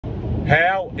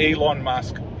How Elon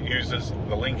Musk uses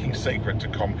the linking secret to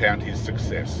compound his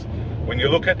success. When you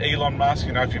look at Elon Musk,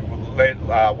 you know, if you've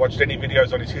watched any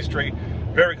videos on his history,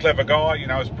 very clever guy, you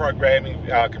know, was programming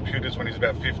computers when he was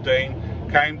about 15,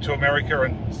 came to America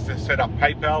and set up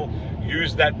PayPal,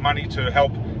 used that money to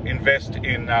help invest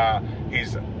in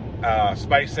his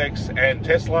SpaceX and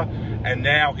Tesla, and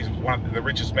now he's one of the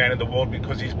richest man in the world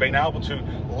because he's been able to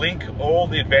link all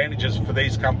the advantages for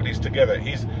these companies together.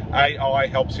 His AI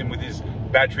helps him with his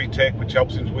battery tech, which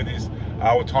helps him with his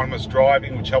autonomous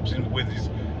driving, which helps him with his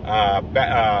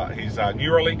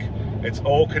Neuralink. It's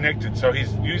all connected. So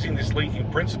he's using this linking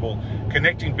principle,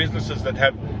 connecting businesses that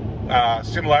have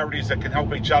similarities that can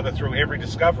help each other through every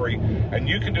discovery, and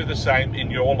you can do the same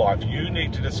in your life. You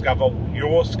need to discover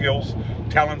your skills,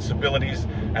 talents, abilities,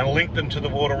 and link them to the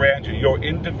world around you, your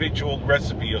individual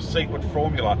recipe, your secret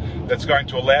formula that's going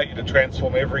to allow you to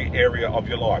transform every area of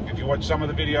your life. If you watch some of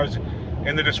the videos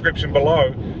in the description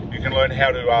below, you can learn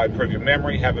how to improve your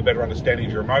memory, have a better understanding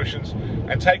of your emotions,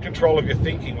 and take control of your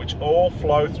thinking, which all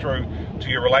flow through to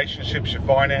your relationships, your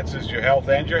finances, your health,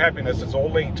 and your happiness. It's all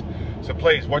linked. So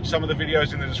please watch some of the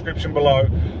videos in the description below.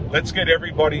 Let's get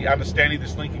everybody understanding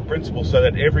this linking principle so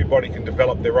that everybody can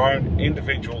develop their own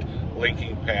individual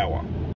linking power.